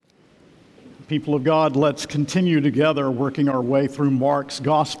People of God, let's continue together working our way through Mark's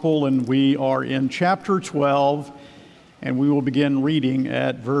Gospel, and we are in chapter 12, and we will begin reading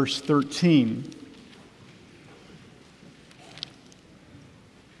at verse 13.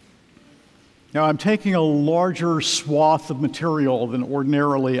 Now, I'm taking a larger swath of material than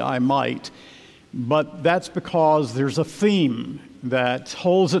ordinarily I might, but that's because there's a theme that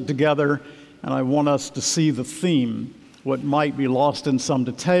holds it together, and I want us to see the theme. What might be lost in some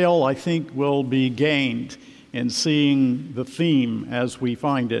detail, I think, will be gained in seeing the theme as we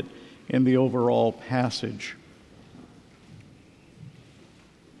find it in the overall passage.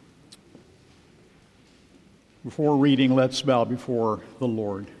 Before reading, let's bow before the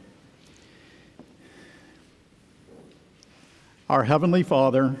Lord. Our Heavenly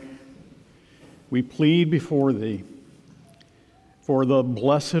Father, we plead before Thee for the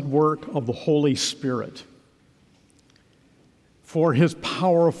blessed work of the Holy Spirit, for His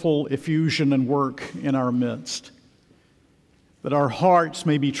powerful effusion and work in our midst, that our hearts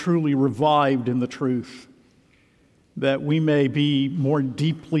may be truly revived in the truth, that we may be more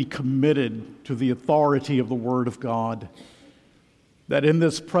deeply committed to the authority of the Word of God, that in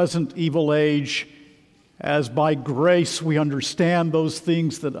this present evil age, as by grace we understand those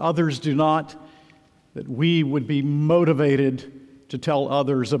things that others do not, that we would be motivated to tell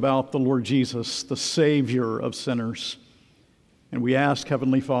others about the Lord Jesus, the Savior of sinners. And we ask,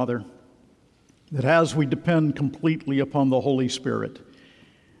 Heavenly Father, that as we depend completely upon the Holy Spirit,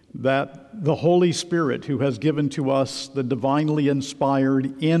 that the Holy Spirit who has given to us the divinely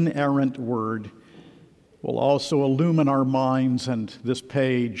inspired, inerrant Word will also illumine our minds and this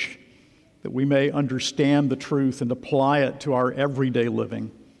page, that we may understand the truth and apply it to our everyday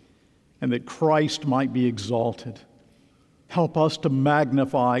living, and that Christ might be exalted. Help us to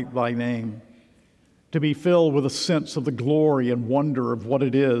magnify Thy name, to be filled with a sense of the glory and wonder of what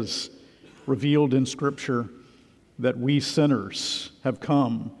it is revealed in Scripture, that we sinners have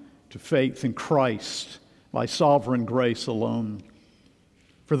come to faith in Christ by sovereign grace alone.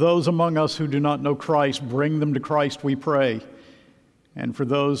 For those among us who do not know Christ, bring them to Christ, we pray. And for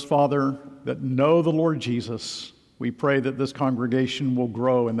those, Father, that know the Lord Jesus, we pray that this congregation will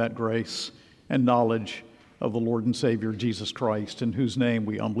grow in that grace and knowledge of the Lord and Savior Jesus Christ, in whose name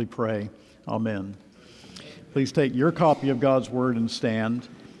we humbly pray. Amen. Please take your copy of God's Word and stand.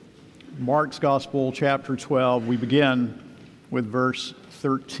 Mark's Gospel, chapter 12, we begin with verse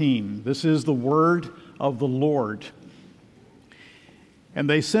 13. This is the word of the Lord. And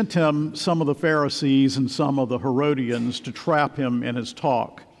they sent him some of the Pharisees and some of the Herodians to trap him in his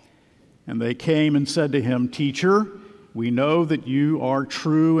talk. And they came and said to him, "Teacher, we know that you are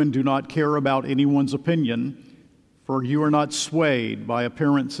true and do not care about anyone's opinion, for you are not swayed by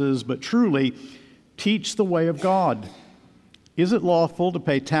appearances, but truly teach the way of God. Is it lawful to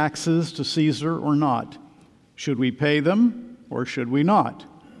pay taxes to Caesar or not? Should we pay them or should we not?"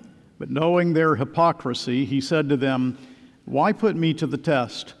 But knowing their hypocrisy, he said to them, "Why put me to the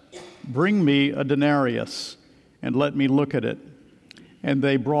test? Bring me a denarius and let me look at it." And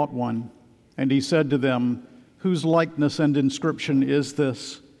they brought one. And he said to them, "Whose likeness and inscription is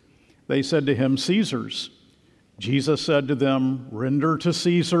this?" They said to him, "Caesar's." Jesus said to them, "Render to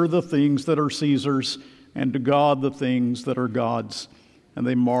Caesar the things that are Caesar's, and to God the things that are God's." And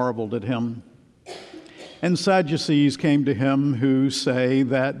they marveled at him. And Sadducees came to him, who say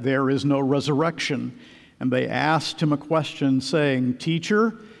that there is no resurrection. And they asked him a question, saying,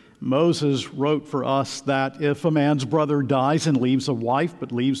 "Teacher, Moses wrote for us that if a man's brother dies and leaves a wife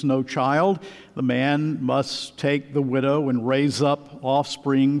but leaves no child, the man must take the widow and raise up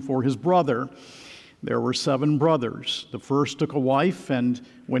offspring for his brother. There were 7 brothers. The first took a wife, and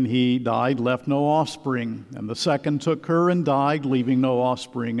when he died, left no offspring. And the second took her and died, leaving no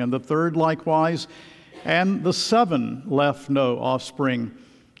offspring. And the third likewise. And the 7 left no offspring.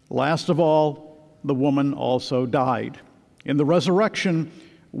 Last of all, the woman also died. In the resurrection,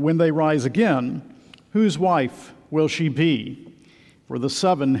 when they rise again, whose wife will she be? For the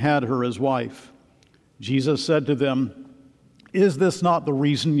 7 had her as wife." Jesus said to them, "Is this not the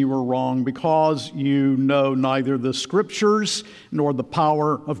reason you are wrong? Because you know neither the Scriptures nor the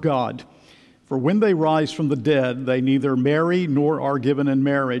power of God. For when they rise from the dead, they neither marry nor are given in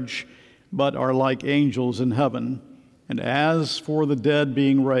marriage, but are like angels in heaven. And as for the dead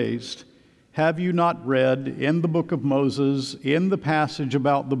being raised, have you not read in the book of Moses, in the passage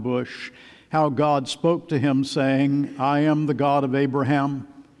about the bush, how God spoke to him, saying, 'I am the God of Abraham,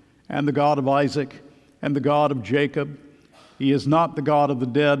 and the God of Isaac, and the God of Jacob'? He is not the God of the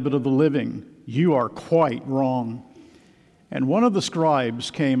dead, but of the living. You are quite wrong." And one of the scribes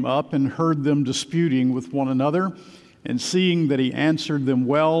came up and heard them disputing with one another. and seeing that he answered them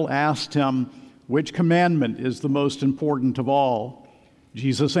well, asked him, "Which commandment is the most important of all?"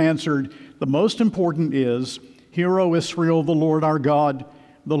 Jesus answered, "The most important is, 'Hear, O Israel, the Lord our God,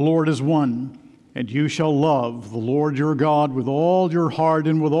 the Lord is one, and you shall love the Lord your God with all your heart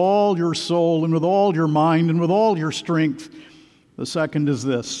and with all your soul and with all your mind and with all your strength.' The second is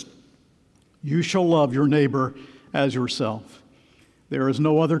this, 'You shall love your neighbor as yourself.' There is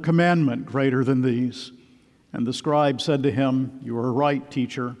no other commandment greater than these." And the scribe said to him, "You are right,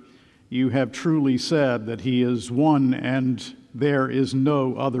 teacher. You have truly said that he is one and there is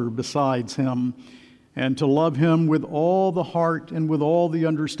no other besides him. And to love him with all the heart and with all the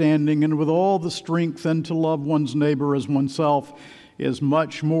understanding and with all the strength and to love one's neighbor as oneself is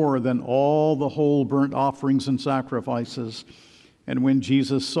much more than all the whole burnt offerings and sacrifices." And when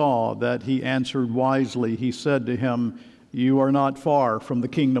Jesus saw that he answered wisely, he said to him, "You are not far from the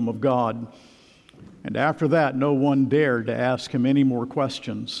kingdom of God." And after that, no one dared to ask him any more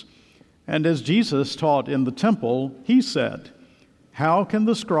questions. And as Jesus taught in the temple, he said, "How can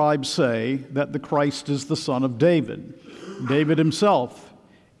the scribes say that the Christ is the son of David? David himself,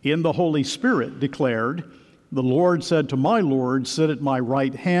 in the Holy Spirit, declared, 'The Lord said to my Lord, sit at my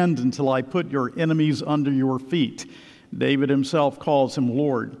right hand until I put your enemies under your feet.' David himself calls him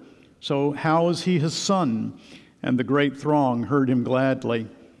Lord. So how is he his son?" And the great throng heard him gladly.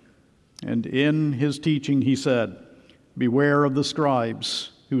 And in his teaching he said, "Beware of the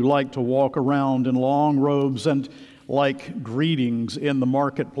scribes who like to walk around in long robes and like greetings in the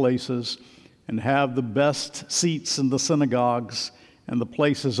marketplaces and have the best seats in the synagogues and the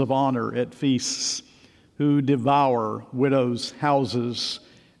places of honor at feasts, who devour widows' houses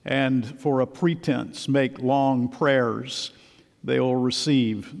and for a pretense make long prayers. They will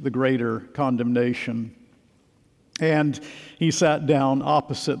receive the greater condemnation." And he sat down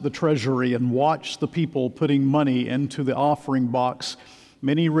opposite the treasury and watched the people putting money into the offering box.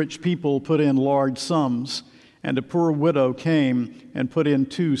 Many rich people put in large sums, and a poor widow came and put in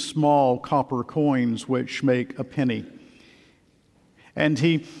 2 small copper coins, which make a penny. And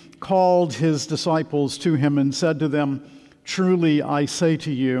he called his disciples to him and said to them, "Truly I say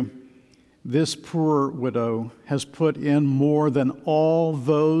to you, this poor widow has put in more than all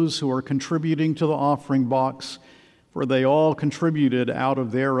those who are contributing to the offering box, for they all contributed out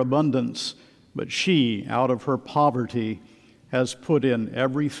of their abundance, but she, out of her poverty, has put in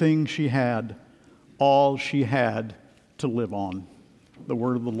everything she had, all she had to live on." The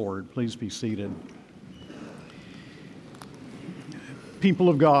word of the Lord. Please be seated. People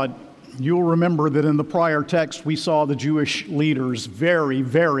of God, you'll remember that in the prior text we saw the Jewish leaders very,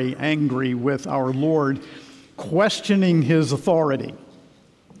 very angry with our Lord, questioning his authority.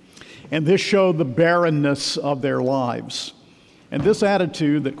 And this showed the barrenness of their lives. And this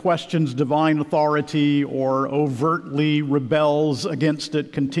attitude that questions divine authority or overtly rebels against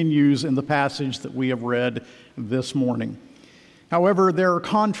it continues in the passage that we have read this morning. However, there are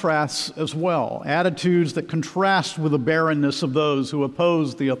contrasts as well, attitudes that contrast with the barrenness of those who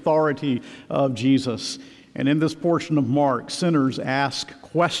oppose the authority of Jesus. And in this portion of Mark, sinners ask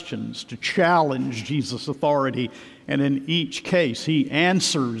questions to challenge Jesus' authority, and in each case, he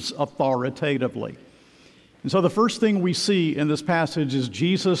answers authoritatively. And so the first thing we see in this passage is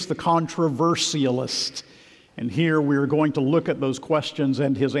Jesus the controversialist. And here we are going to look at those questions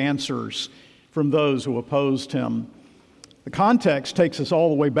and his answers from those who opposed him. The context takes us all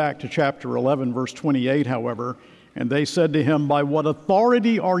the way back to chapter 11, verse 28, however, and they said to him, "By what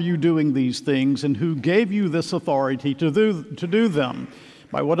authority are you doing these things, and who gave you this authority to do them?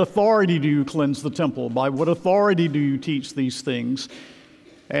 By what authority do you cleanse the temple? By what authority do you teach these things?"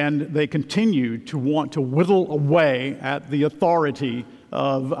 And they continued to want to whittle away at the authority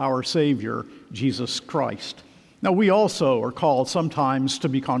of our Savior, Jesus Christ. Now, we also are called sometimes to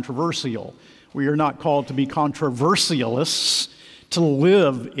be controversial. We are not called to be controversialists, to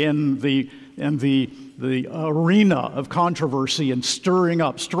live in the arena of controversy and stirring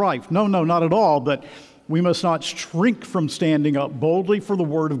up strife. No, not at all, but we must not shrink from standing up boldly for the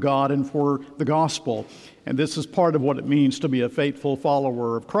Word of God and for the gospel. And this is part of what it means to be a faithful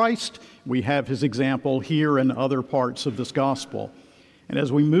follower of Christ. We have his example here in other parts of this gospel. And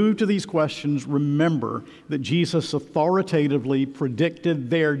as we move to these questions, remember that Jesus authoritatively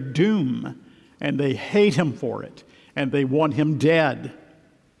predicted their doom, and they hate him for it, and they want him dead.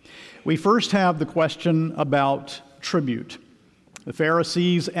 We first have the question about tribute. The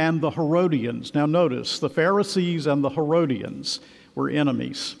Pharisees and the Herodians. Now notice, the Pharisees and the Herodians were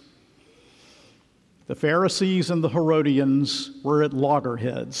enemies. The Pharisees and the Herodians were at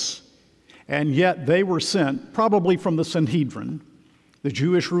loggerheads, and yet they were sent, probably from the Sanhedrin, the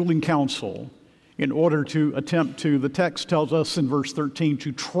Jewish ruling council, in order to attempt to, the text tells us in verse 13,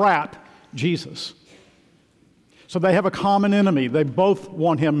 to trap Jesus. So they have a common enemy. They both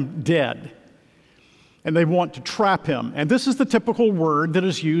want him dead, and they want to trap him. And this is the typical word that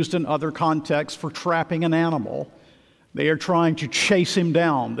is used in other contexts for trapping an animal. They are trying to chase him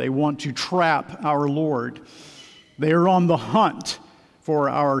down. They want to trap our Lord. They are on the hunt for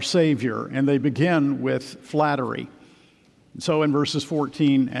our Savior, and they begin with flattery. So in verses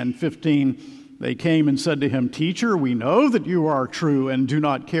 14 and 15, they came and said to him, "Teacher, we know that you are true and do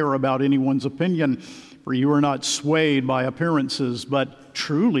not care about anyone's opinion, for you are not swayed by appearances, but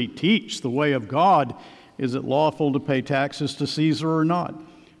truly teach the way of God. Is it lawful to pay taxes to Caesar or not?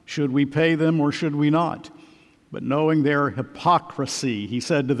 Should we pay them or should we not?" But knowing their hypocrisy, he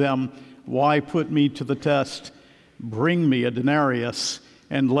said to them, "Why put me to the test? Bring me a denarius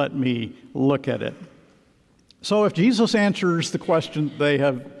and let me look at it." So if Jesus answers the question they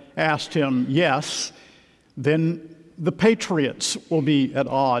have asked him, yes, then the patriots will be at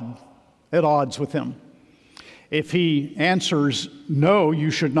odds with him. If he answers, no,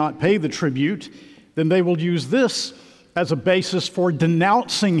 you should not pay the tribute, then they will use this as a basis for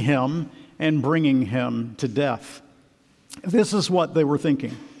denouncing him and bringing him to death. This is what they were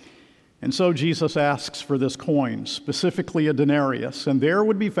thinking. And so Jesus asks for this coin, specifically a denarius, and there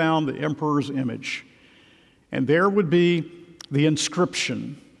would be found the emperor's image. And there would be the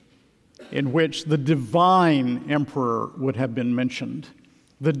inscription in which the divine emperor would have been mentioned,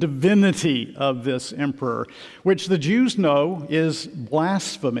 the divinity of this emperor, which the Jews know is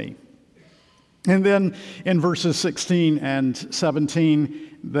blasphemy. And then in verses 16 and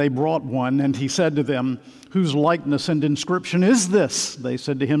 17, they brought one, and he said to them, "Whose likeness and inscription is this?" They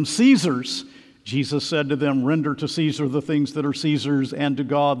said to him, "Caesar's." Jesus said to them, "Render to Caesar the things that are Caesar's, and to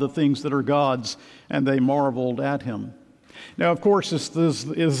God the things that are God's." And they marveled at him. Now, of course, this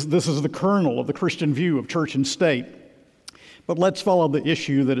is the kernel of the Christian view of church and state. But let's follow the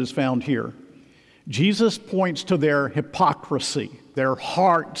issue that is found here. Jesus points to their hypocrisy. Their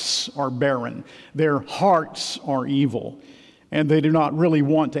hearts are barren. Their hearts are evil. And they do not really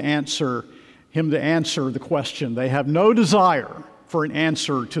want to answer the question. They have no desire for an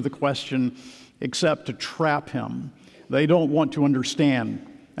answer to the question except to trap him. They don't want to understand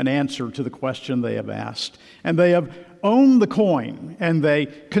an answer to the question they have asked. And they have owned the coin, and they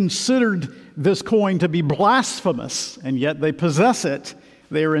considered this coin to be blasphemous, and yet they possess it.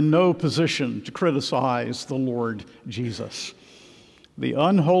 They are in no position to criticize the Lord Jesus. The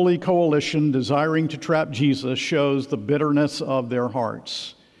unholy coalition desiring to trap Jesus shows the bitterness of their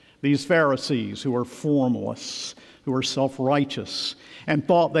hearts. These Pharisees who are formalists, who are self-righteous, and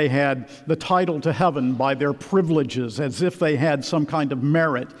thought they had the title to heaven by their privileges as if they had some kind of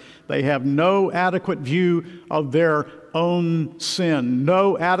merit. They have no adequate view of their own sin,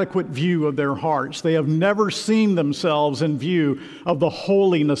 no adequate view of their hearts. They have never seen themselves in view of the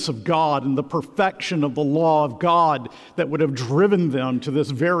holiness of God and the perfection of the law of God that would have driven them to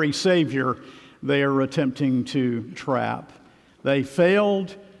this very Savior they are attempting to trap. They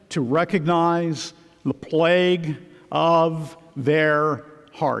failed to recognize the plague of their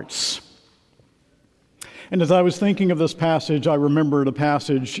hearts. And as I was thinking of this passage, I remembered a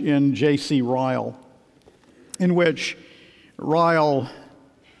passage in J.C. Ryle, in which Ryle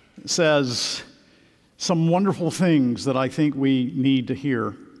says some wonderful things that I think we need to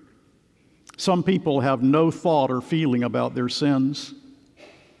hear. Some people have no thought or feeling about their sins.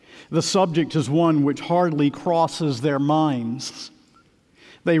 The subject is one which hardly crosses their minds.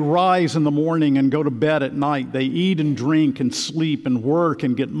 They rise in the morning and go to bed at night. They eat and drink and sleep and work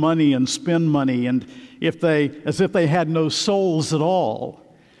and get money and spend money, and as if they had no souls at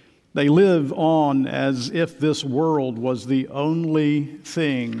all. They live on as if this world was the only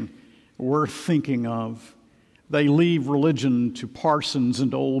thing worth thinking of. They leave religion to parsons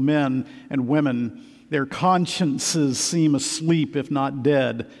and old men and women. Their consciences seem asleep, if not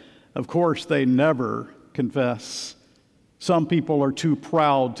dead. Of course, they never confess. Some people are too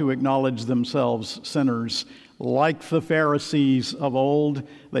proud to acknowledge themselves sinners. Like the Pharisees of old,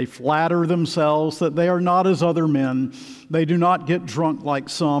 they flatter themselves that they are not as other men. They do not get drunk like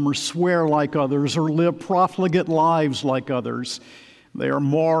some, or swear like others, or live profligate lives like others. They are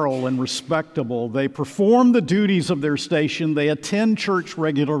moral and respectable. They perform the duties of their station. They attend church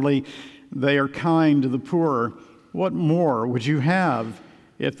regularly. They are kind to the poor. What more would you have?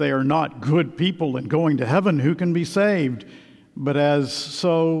 If they are not good people and going to heaven, who can be saved? But as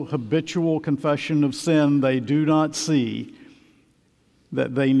so habitual confession of sin, they do not see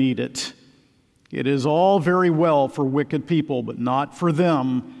that they need it. It is all very well for wicked people, but not for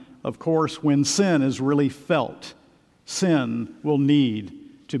them. Of course, when sin is really felt, sin will need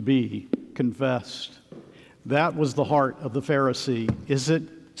to be confessed. That was the heart of the Pharisee. Is it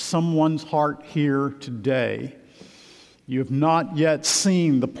someone's heart here today? You have not yet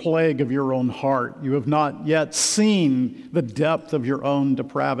seen the plague of your own heart. You have not yet seen the depth of your own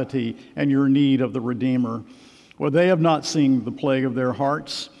depravity and your need of the Redeemer. Well, they have not seen the plague of their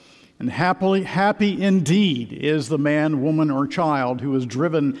hearts. And happy indeed is the man, woman, or child who is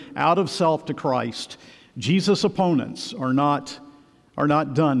driven out of self to Christ. Jesus' opponents are not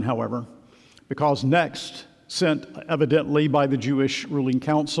done, however, because next, sent evidently by the Jewish ruling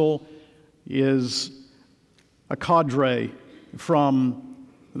council, is a cadre from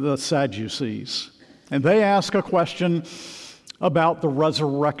the Sadducees. And they ask a question about the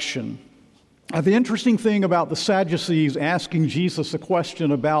resurrection. Now, the interesting thing about the Sadducees asking Jesus a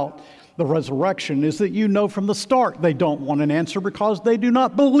question about the resurrection is that you know from the start they don't want an answer because they do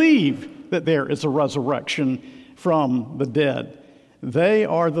not believe that there is a resurrection from the dead. They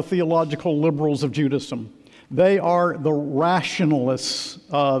are the theological liberals of Judaism. They are the rationalists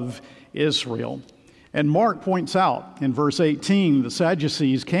of Israel. And Mark points out in verse 18, the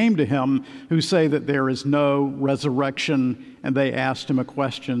Sadducees came to him who say that there is no resurrection, and they asked him a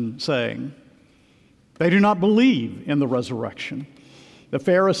question saying, they do not believe in the resurrection. The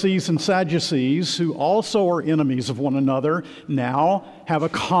Pharisees and Sadducees, who also are enemies of one another, now have a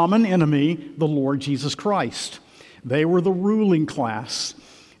common enemy, the Lord Jesus Christ. They were the ruling class,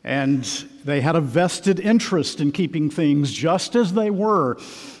 and they had a vested interest in keeping things just as they were,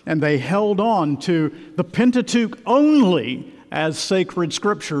 and they held on to the Pentateuch only as sacred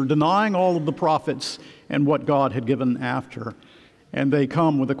scripture, denying all of the prophets and what God had given after. And they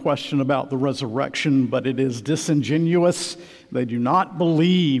come with a question about the resurrection, but it is disingenuous. They do not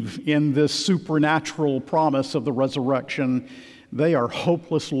believe in this supernatural promise of the resurrection. They are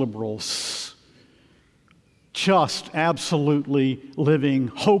hopeless liberals, just absolutely living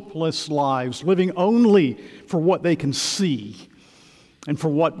hopeless lives, living only for what they can see and for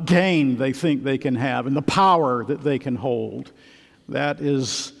what gain they think they can have and the power that they can hold. That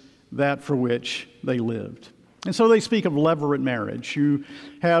is that for which they lived. And so they speak of levirate marriage. You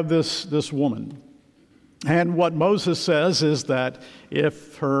have this woman. And what Moses says is that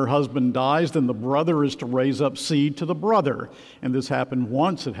if her husband dies, then the brother is to raise up seed to the brother. And this happened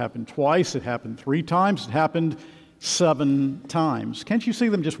once, it happened twice, it happened 3 times, it happened 7 times. Can't you see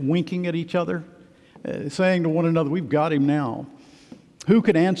them just winking at each other, saying to one another, we've got him now? Who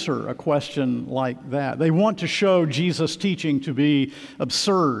could answer a question like that? They want to show Jesus' teaching to be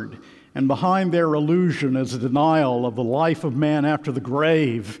absurd. And behind their illusion is a denial of the life of man after the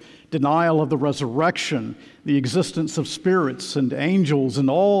grave, denial of the resurrection, the existence of spirits and angels, and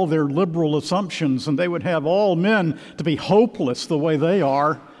all their liberal assumptions. And they would have all men to be hopeless the way they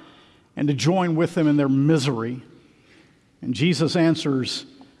are and to join with them in their misery. And Jesus answers,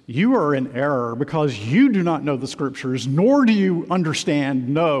 you are in error because you do not know the Scriptures, nor do you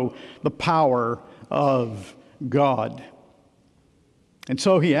know the power of God. And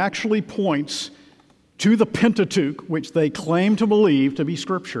so he actually points to the Pentateuch, which they claim to believe to be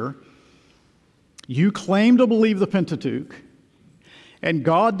Scripture. You claim to believe the Pentateuch, and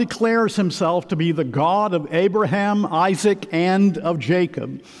God declares himself to be the God of Abraham, Isaac, and of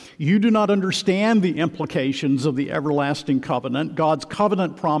Jacob. You do not understand the implications of the everlasting covenant. God's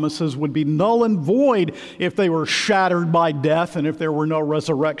covenant promises would be null and void if they were shattered by death and if there were no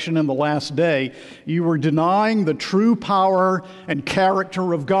resurrection in the last day. You are denying the true power and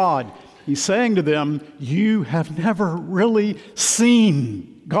character of God. He's saying to them, you have never really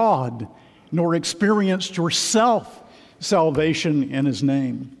seen God nor experienced yourself salvation in his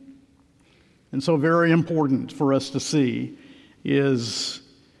name. And so very important for us to see is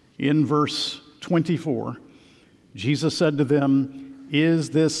in verse 24, Jesus said to them,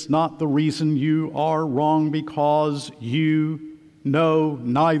 is this not the reason you are wrong, because you know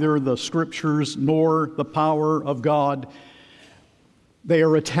neither the Scriptures nor the power of God? They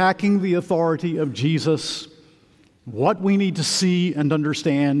are attacking the authority of Jesus. What we need to see and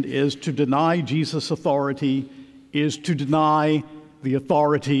understand is to deny Jesus' authority is to deny the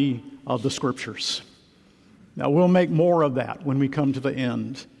authority of the Scriptures. Now, we'll make more of that when we come to the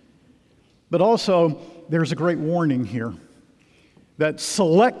end. But also, there's a great warning here that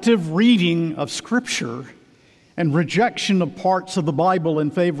selective reading of Scripture and rejection of parts of the Bible in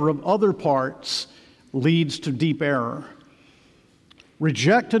favor of other parts leads to deep error.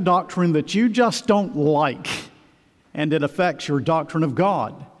 Reject a doctrine that you just don't like, and it affects your doctrine of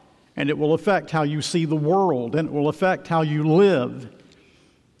God. And it will affect how you see the world, and it will affect how you live.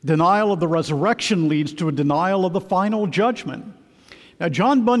 Denial of the resurrection leads to a denial of the final judgment. Now,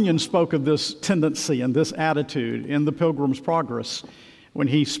 John Bunyan spoke of this tendency and this attitude in The Pilgrim's Progress. when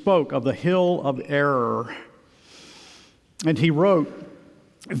he spoke of the hill of error. And he wrote,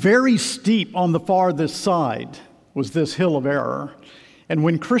 very steep on the farthest side was this hill of error. And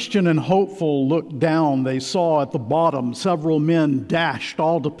when Christian and hopeful looked down, they saw at the bottom several men dashed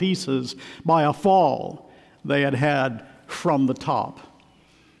all to pieces by a fall they had had from the top.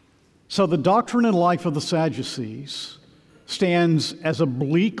 So the doctrine and life of the Sadducees stands as a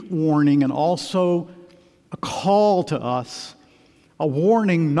bleak warning and also a call to us, a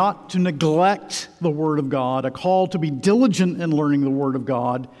warning not to neglect the Word of God, a call to be diligent in learning the Word of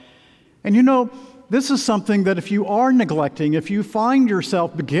God. And you know, this is something that if you are neglecting, if you find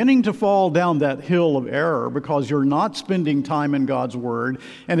yourself beginning to fall down that hill of error because you're not spending time in God's Word,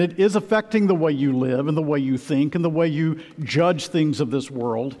 and it is affecting the way you live and the way you think and the way you judge things of this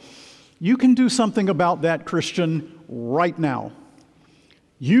world, you can do something about that, Christian, right now.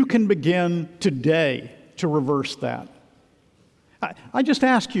 You can begin today to reverse that. I just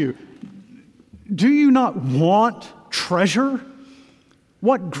ask you, do you not want treasure?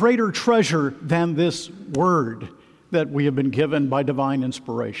 What greater treasure than this word that we have been given by divine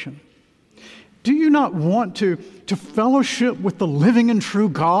inspiration? Do you not want to fellowship with the living and true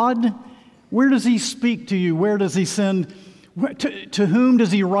God? Where does he speak to you? Where does he send? To whom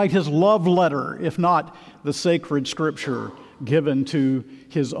does he write his love letter, if not the sacred scripture given to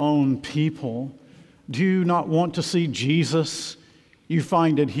his own people? Do you not want to see Jesus? You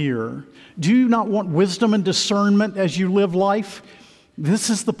find it here. Do you not want wisdom and discernment as you live life? This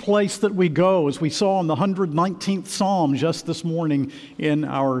is the place that we go, as we saw in the 119th Psalm just this morning in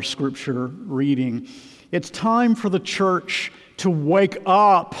our scripture reading. It's time for the church to wake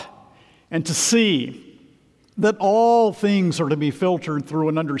up and to see that all things are to be filtered through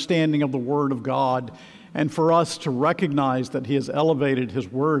an understanding of the Word of God, and for us to recognize that he has elevated his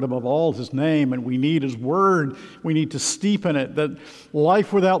Word above all his name, and we need his Word. We need to steep in it, that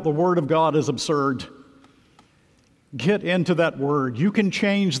life without the Word of God is absurd. Get into that Word. You can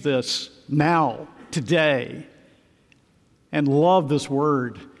change this now, today, and love this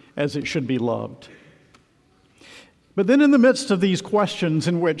Word as it should be loved. But then in the midst of these questions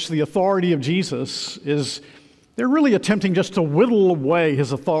in which the authority of Jesus they're really attempting just to whittle away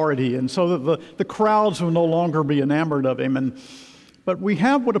his authority, and so that the crowds will no longer be enamored of him. But we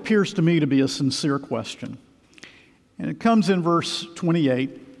have what appears to me to be a sincere question. And it comes in verse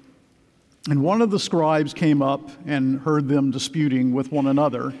 28. And one of the scribes came up and heard them disputing with one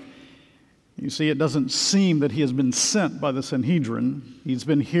another. You see, it doesn't seem that he has been sent by the Sanhedrin. He's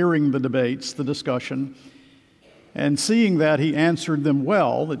been hearing the debates, the discussion. And seeing that, he answered them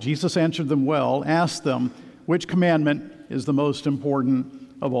well, that Jesus answered them well, asked them, which commandment is the most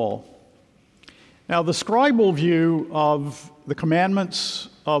important of all? Now, the scribal view of the commandments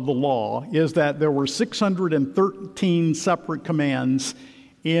of the law is that there were 613 separate commands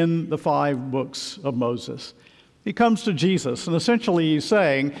in the 5 books of Moses. He comes to Jesus, and essentially he's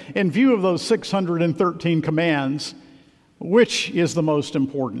saying, in view of those 613 commands, which is the most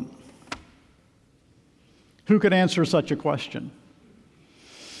important? Who could answer such a question?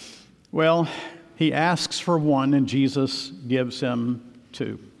 Well, he asks for one, and Jesus gives him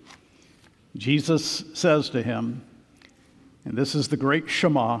 2. Jesus says to him, and this is the great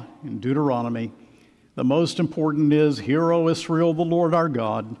Shema in Deuteronomy, the most important is, Hear, O Israel, the Lord our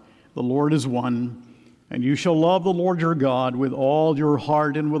God, the Lord is one, and you shall love the Lord your God with all your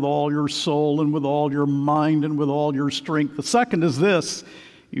heart and with all your soul and with all your mind and with all your strength. The second is this,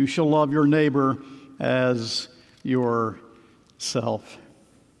 you shall love your neighbor as yourself.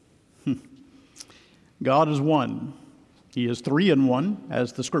 God is one. He is 3 in 1,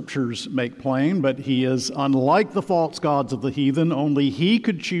 as the scriptures make plain, but he is unlike the false gods of the heathen. Only he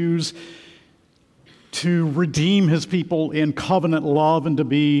could choose to redeem his people in covenant love and to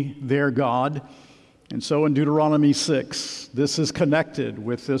be their God. And so in Deuteronomy 6, this is connected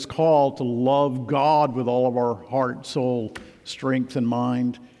with this call to love God with all of our heart, soul, strength, and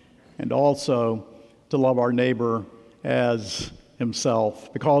mind, and also to love our neighbor as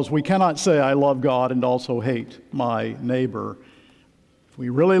himself, because we cannot say, I love God and also hate my neighbor. If we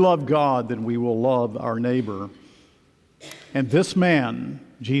really love God, then we will love our neighbor. And this man,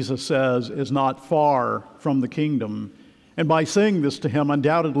 Jesus says, is not far from the kingdom. And by saying this to him,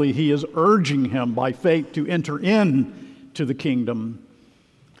 undoubtedly he is urging him by faith to enter into the kingdom.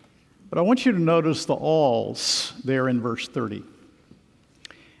 But I want you to notice the alls there in verse 30.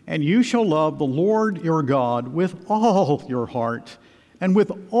 And you shall love the Lord your God with all your heart, and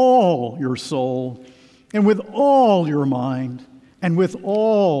with all your soul, and with all your mind, and with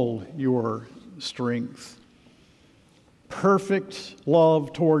all your strength. Perfect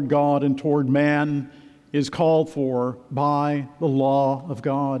love toward God and toward man is called for by the law of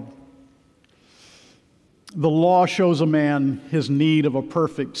God. The law shows a man his need of a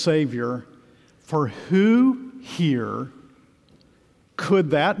perfect Savior. For who here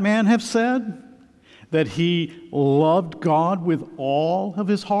could that man have said that he loved God with all of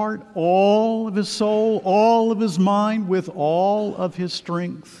his heart, all of his soul, all of his mind, with all of his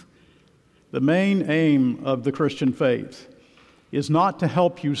strength? The main aim of the Christian faith is not to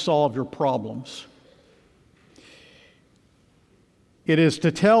help you solve your problems. It is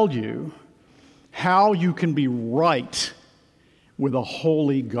to tell you how you can be right with a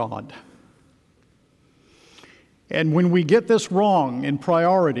holy God. And when we get this wrong in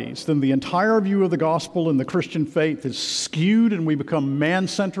priorities, then the entire view of the gospel and the Christian faith is skewed and we become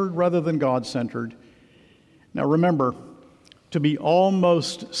man-centered rather than God-centered. Now remember, to be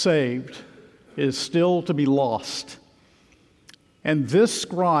almost saved is still to be lost. And this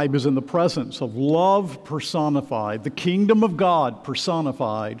scribe is in the presence of love personified, the kingdom of God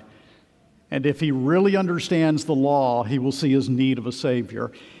personified. And if he really understands the law, he will see his need of a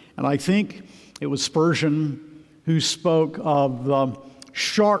Savior. And I think it was Spurgeon who spoke of the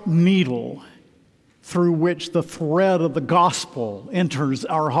sharp needle through which the thread of the gospel enters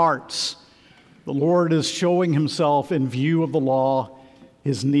our hearts. The Lord is showing himself in view of the law,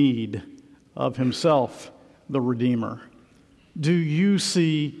 his need of himself, the Redeemer. Do you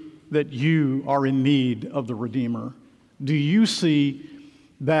see that you are in need of the Redeemer? Do you see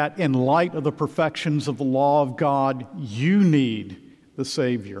that in light of the perfections of the law of God, you need the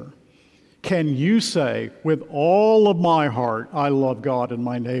Savior? Can you say, with all of my heart, I love God and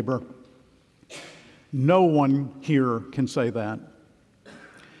my neighbor? No one here can say that.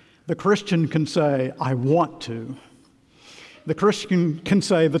 The Christian can say, I want to. The Christian can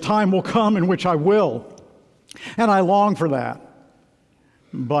say, the time will come in which I will, and I long for that.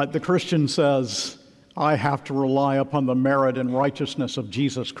 But the Christian says, I have to rely upon the merit and righteousness of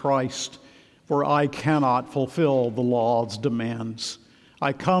Jesus Christ, for I cannot fulfill the law's demands.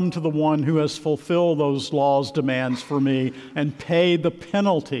 I come to the one who has fulfilled those law's demands for me and paid the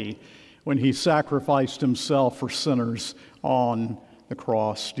penalty when he sacrificed himself for sinners on the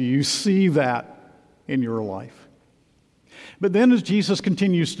cross. Do you see that in your life? But then as Jesus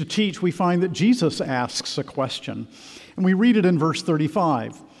continues to teach, we find that Jesus asks a question. And we read it in verse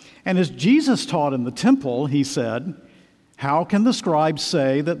 35. And as Jesus taught in the temple, he said, how can the scribes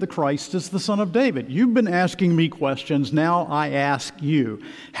say that the Christ is the Son of David? You've been asking me questions, now I ask you.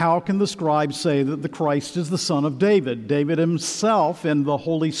 How can the scribes say that the Christ is the Son of David? David himself in the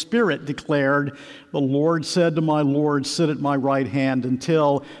Holy Spirit declared, the Lord said to my Lord, sit at my right hand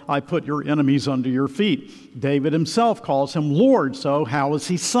until I put your enemies under your feet. David himself calls him Lord, so how is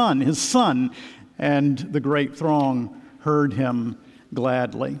he son? His son. And the great throng heard him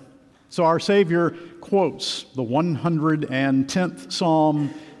gladly. So our Savior quotes the 110th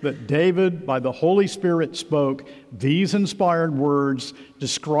Psalm that David, by the Holy Spirit, spoke these inspired words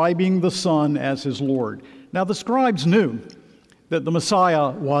describing the Son as his Lord. Now the scribes knew that the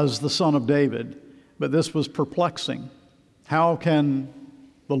Messiah was the Son of David, but this was perplexing. How can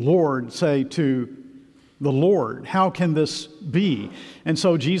the Lord say to the Lord, how can this be? And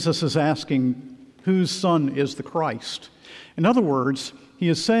so Jesus is asking, whose son is the Christ? In other words, he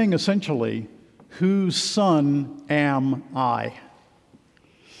is saying essentially, whose son am I?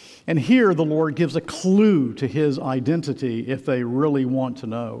 And here the Lord gives a clue to his identity if they really want to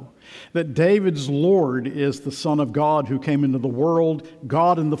know. That David's Lord is the Son of God who came into the world,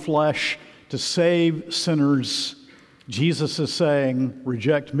 God in the flesh, to save sinners. Jesus is saying,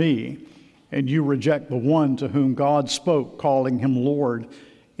 reject me, and you reject the one to whom God spoke, calling him Lord.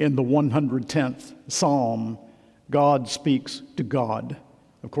 In the 110th Psalm, God speaks to God.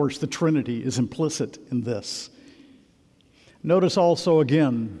 Of course, the Trinity is implicit in this. Notice also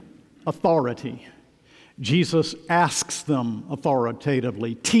again, authority. Jesus asks them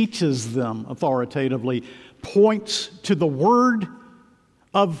authoritatively, teaches them authoritatively, points to the word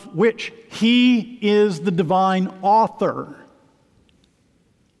of which he is the divine author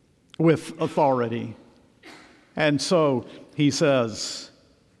with authority. And so he says,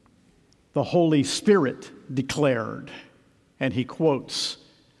 the Holy Spirit declared, and he quotes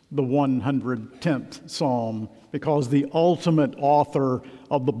the 110th Psalm, because the ultimate author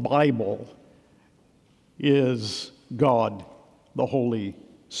of the Bible is God, the Holy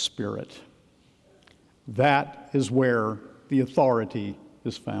Spirit. That is where the authority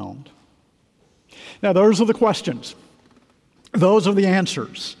is found. Now, those are the questions. Those are the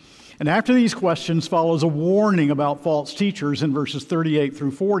answers. And after these questions follows a warning about false teachers in verses 38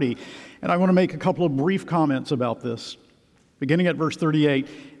 through 40. And I want to make a couple of brief comments about this. Beginning at verse 38,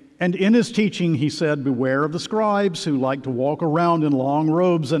 And in his teaching, he said, beware of the scribes who like to walk around in long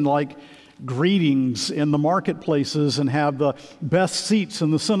robes and like greetings in the marketplaces and have the best seats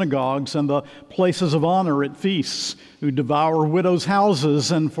in the synagogues and the places of honor at feasts, who devour widows'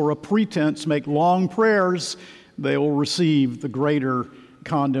 houses and for a pretense make long prayers. They will receive the greater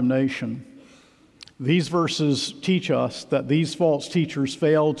condemnation. These verses teach us that these false teachers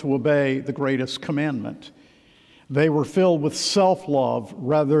failed to obey the greatest commandment. They were filled with self-love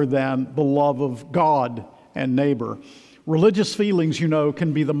rather than the love of God and neighbor. Religious feelings,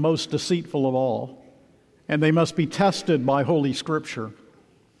 can be the most deceitful of all, and they must be tested by Holy Scripture.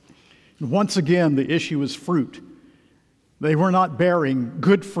 Once again, the issue is fruit. They were not bearing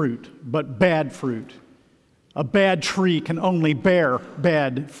good fruit, but bad fruit. A bad tree can only bear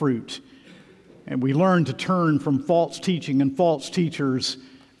bad fruit. And we learn to turn from false teaching and false teachers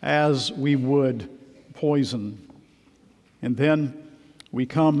as we would poison. And then we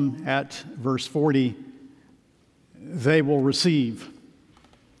come at verse 40. They will receive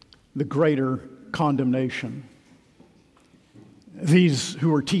the greater condemnation. These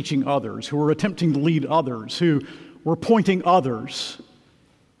who are teaching others, who are attempting to lead others, who were pointing others,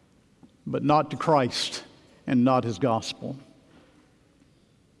 but not to Christ and not his gospel.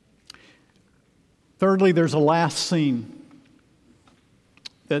 Thirdly, there's a last scene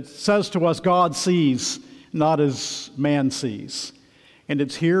that says to us, God sees not as man sees. And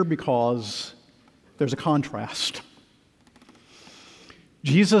it's here because there's a contrast.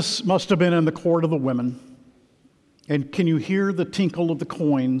 Jesus must have been in the court of the women. And can you hear the tinkle of the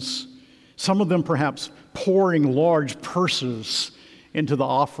coins? Some of them perhaps pouring large purses into the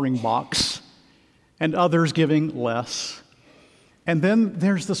offering box, and others giving less. And then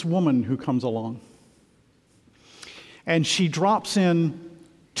there's this woman who comes along. And she drops in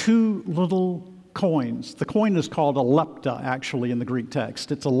 2 little coins. The coin is called a lepta, actually, in the Greek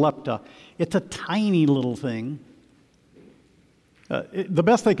text. It's a lepta. It's a tiny little thing. The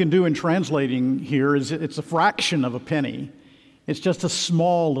best they can do in translating here is it's a fraction of a penny. It's just a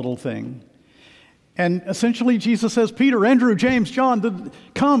small little thing. And essentially Jesus says, Peter, Andrew, James, John,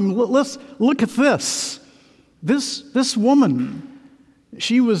 come, let's look at this. This woman,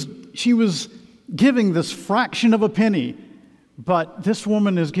 she was giving this fraction of a penny, but this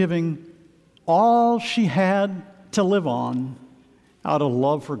woman is giving all she had to live on out of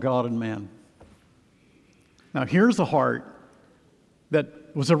love for God and man. Now here's a heart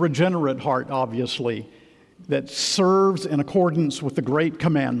that was a regenerate heart, obviously, that serves in accordance with the great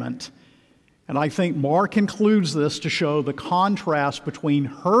commandment. And I think Mark includes this to show the contrast between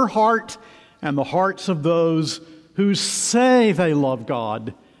her heart and the hearts of those who say they love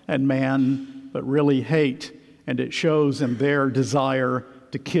God and man, but really hate, and it shows in their desire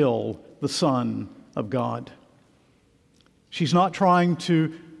to kill the Son of God. She's not trying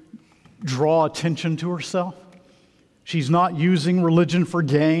to draw attention to herself. She's not using religion for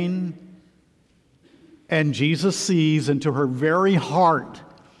gain. And Jesus sees into her very heart,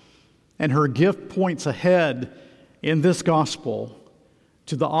 and her gift points ahead in this gospel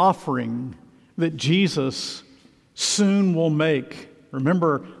to the offering that Jesus soon will make.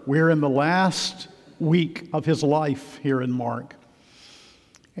 Remember, we're in the last week of his life here in Mark.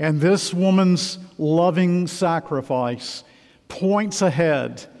 And this woman's loving sacrifice points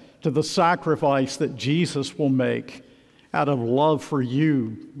ahead to the sacrifice that Jesus will make out of love for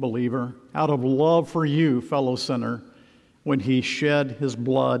you, believer, out of love for you, fellow sinner, when he shed his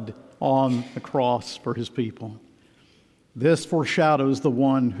blood on the cross for his people. This foreshadows the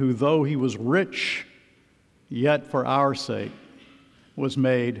one who, though he was rich, yet for our sake was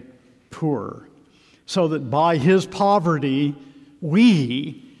made poor, so that by his poverty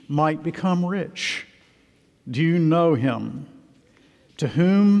we might become rich. Do you know him? To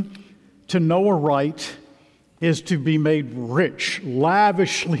whom to know aright is to be made rich,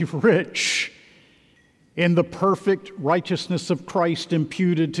 lavishly rich, in the perfect righteousness of Christ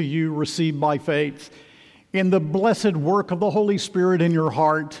imputed to you, received by faith, in the blessed work of the Holy Spirit in your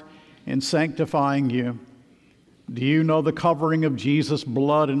heart, in sanctifying you. Do you know the covering of Jesus'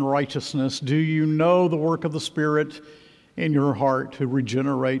 blood and righteousness? Do you know the work of the Spirit in your heart who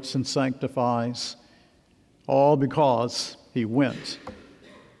regenerates and sanctifies? All because he went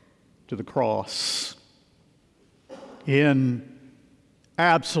to the cross in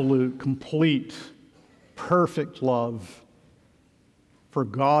absolute, complete, perfect love for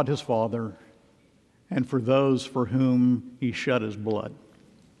God his Father and for those for whom he shed his blood.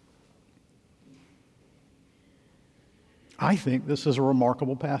 I think this is a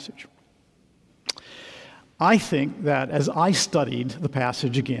remarkable passage. I think that as I studied the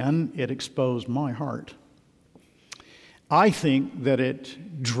passage again, it exposed my heart. I think that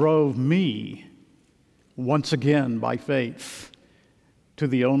it drove me once again by faith to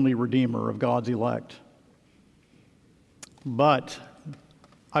the only Redeemer of God's elect. But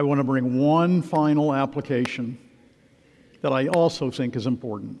I want to bring one final application that I also think is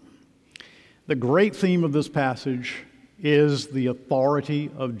important. The great theme of this passage is the authority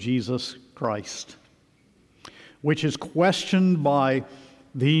of Jesus Christ, which is questioned by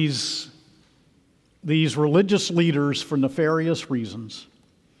these religious leaders for nefarious reasons.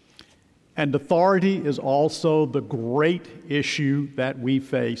 And authority is also the great issue that we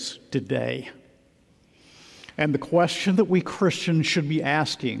face today. And the question that we Christians should be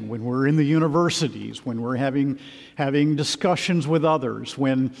asking when we're in the universities, when we're having discussions with others,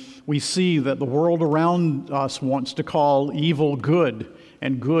 when we see that the world around us wants to call evil good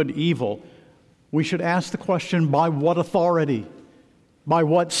and good evil, we should ask the question, by what authority? By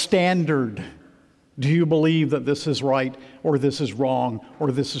what standard do you believe that this is right, or this is wrong,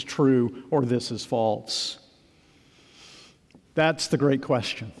 or this is true, or this is false? That's the great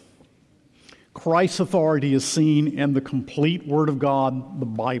question. Christ's authority is seen in the complete Word of God, the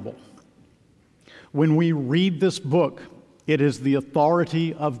Bible. When we read this book, it is the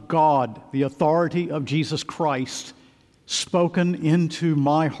authority of God, the authority of Jesus Christ, spoken into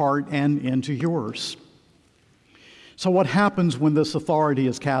my heart and into yours. So what happens when this authority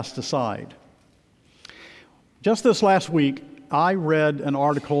is cast aside? Just this last week, I read an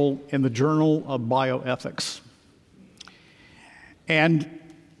article in the Journal of Bioethics. And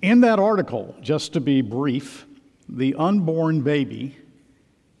in that article, just to be brief, the unborn baby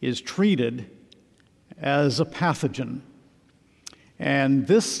is treated as a pathogen. And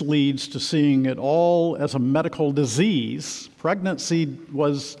this leads to seeing it all as a medical disease. Pregnancy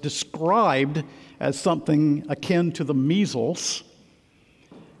was described as something akin to the measles,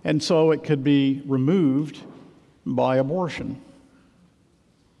 and so it could be removed by abortion.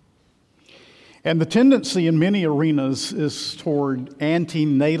 And the tendency in many arenas is toward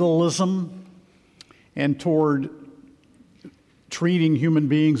antinatalism and toward treating human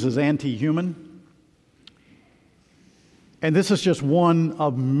beings as anti-human. And this is just one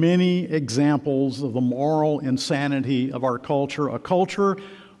of many examples of the moral insanity of our culture, a culture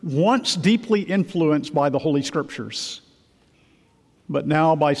once deeply influenced by the Holy Scriptures, but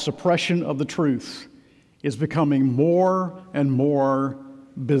now by suppression of the truth is becoming more and more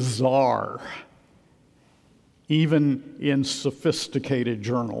bizarre, even in sophisticated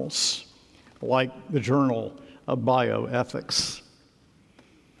journals like the Journal of Bioethics,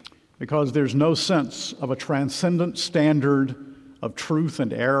 because there's no sense of a transcendent standard of truth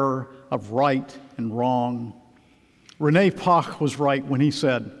and error, of right and wrong. René Pach was right when he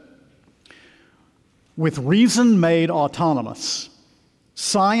said, "With reason made autonomous,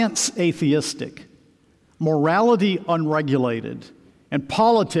 science atheistic, morality unregulated, and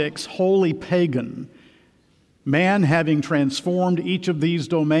politics wholly pagan, man, having transformed each of these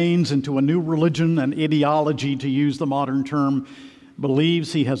domains into a new religion and ideology, to use the modern term,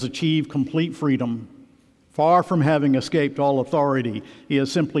 believes he has achieved complete freedom. Far from having escaped all authority, he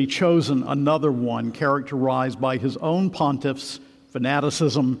has simply chosen another one characterized by his own pontiffs,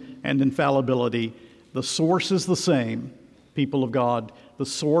 fanaticism, and infallibility. The source is the same, people of God. The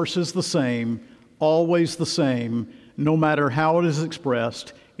source is the same, always the same, no matter how it is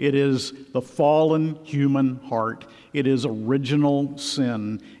expressed. It is the fallen human heart. It is original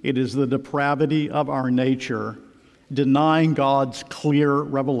sin. It is the depravity of our nature, denying God's clear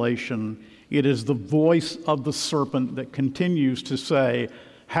revelation. It is the voice of the serpent that continues to say,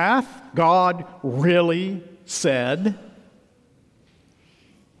 'Hath God really said?'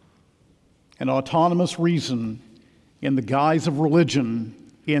 An autonomous reason in the guise of religion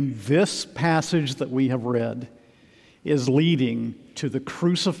in this passage that we have read is leading to the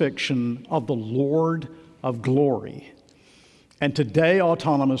crucifixion of the Lord of glory. And today,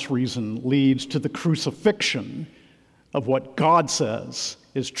 autonomous reason leads to the crucifixion of what God says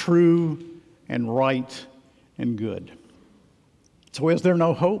is true and right and good. So is there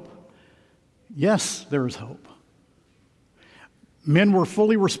no hope? Yes, there is hope. Men were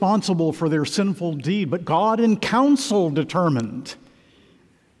fully responsible for their sinful deed, but God in counsel determined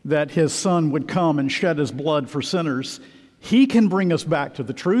that his Son would come and shed his blood for sinners. He can bring us back to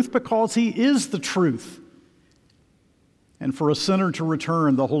the truth because he is the truth. And for a sinner to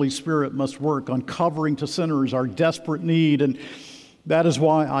return, the Holy Spirit must work, uncovering to sinners our desperate need. And that is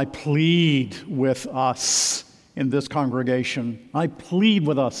why I plead with us in this congregation. I plead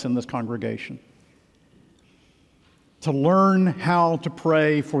with us in this congregation to learn how to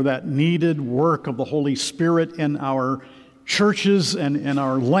pray for that needed work of the Holy Spirit in our churches and in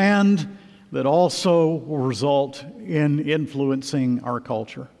our land, that also will result in influencing our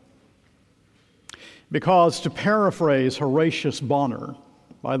culture. Because, to paraphrase Horatius Bonar,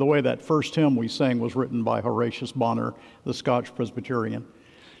 by the way, that first hymn we sang was written by Horatius Bonar, the Scotch Presbyterian.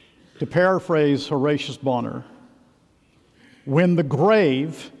 To paraphrase Horatius Bonar, when the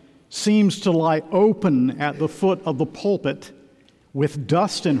grave seems to lie open at the foot of the pulpit with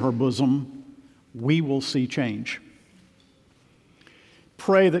dust in her bosom, we will see change.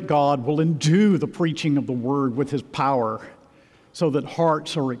 Pray that God will endue the preaching of the word with his power so that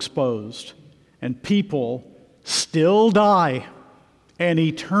hearts are exposed and people still die and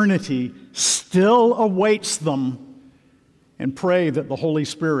eternity still awaits them, and pray that the Holy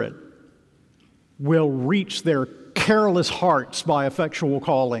Spirit will reach their careless hearts by effectual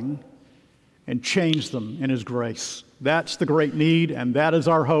calling and change them in his grace. That's the great need, and that is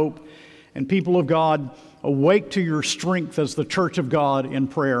our hope. And people of God, awake to your strength as the church of God in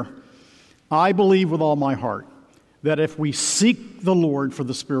prayer. I believe with all my heart that if we seek the Lord for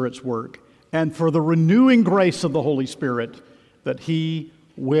the Spirit's work and for the renewing grace of the Holy Spirit, that he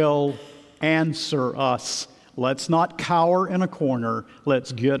will answer us. Let's not cower in a corner.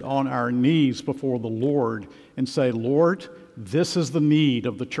 Let's get on our knees before the Lord and say, Lord, this is the need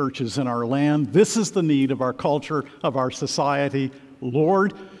of the churches in our land. This is the need of our culture, of our society.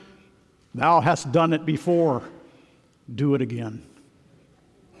 Lord, thou hast done it before. Do it again.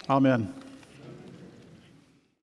 Amen.